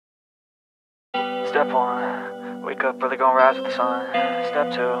Step 1, wake up early, gonna rise with the sun.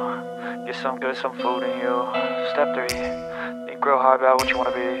 Step 2, get some good, some food in you. Step 3, think real hard about what you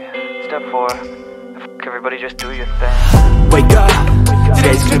wanna be. Step 4, fuck everybody, just do your thing. Wake up,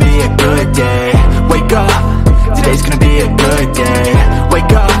 today's gonna be a good day. Wake up, today's gonna be a good day.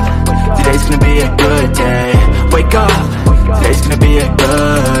 Wake up, today's gonna be a good day. Wake up, today's gonna be a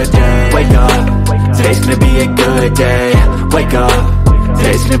good day. Wake up, today's gonna be a good day. Wake up,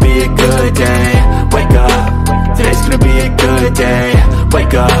 today's gonna be a good day. Wake up, today's gonna be a good day.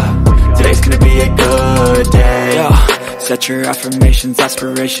 Wake up, today's gonna be a good day. Yo, set your affirmations,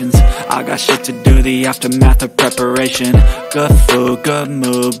 aspirations. I got shit to do, the aftermath of preparation. Good food, good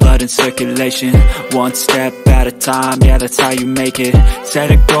mood, blood in circulation. One step at a time, yeah, that's how you make it.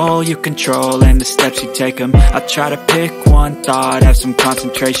 Set a goal you control and the steps you take them. I try to pick one thought, have some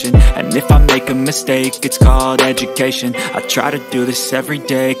concentration. And if I make a mistake, it's called education. I try to do this every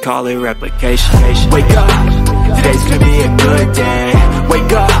day, call it replication. Wake up, today's gonna be a good day.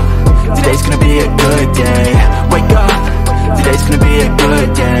 Wake up, today's gonna be a good day. Wake up, today's gonna be a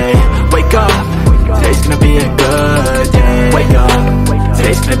good day. Wake up, today's gonna be a good day. Wake up,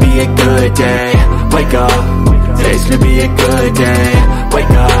 today's gonna be a good day. Wake up, today's gonna be a good day.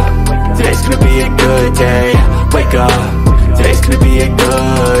 Wake up, today's gonna be a good day. Wake up, today's gonna be a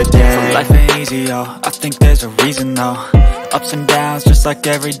good day. So life ain't easy, yo, I think there's a reason though. Ups and downs, just like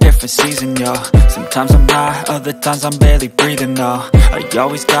every different season, yo. Sometimes I'm high, other times I'm barely breathing, though. I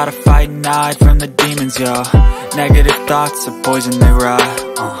always gotta fight and hide from the demons, yo. Negative thoughts are poison, they rot.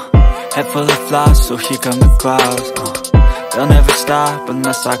 Head full of flies, so here come the clouds. They'll never stop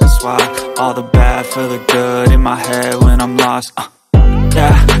unless I can swap all the bad for the good in my head when I'm lost.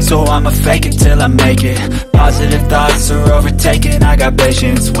 Yeah, so I'ma fake it till I make it. Positive thoughts are overtaken, I got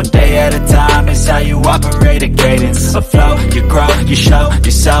patience. One day at a time is how you operate a cadence. A flow, you grow, you show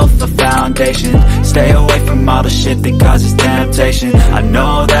yourself a foundation. Stay away from all the shit that causes temptation. I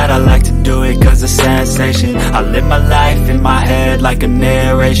know that I like to do it cause it's sensation. I live my life in my head like a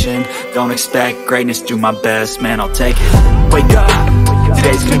narration. Don't expect greatness, do my best, man, I'll take it. Wake up,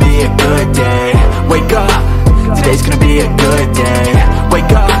 today's gonna be a good day. Wake up, today's gonna be a good day.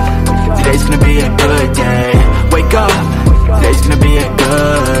 Wake up, today's gonna be a good day. Wake up, today's gonna be a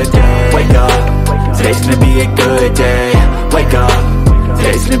good day. Wake up, today's gonna be a good day. Wake up,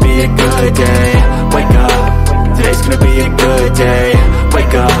 today's gonna be a good day. Wake up, today's gonna be a good day.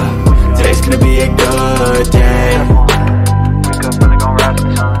 Wake up, today's gonna be a good day.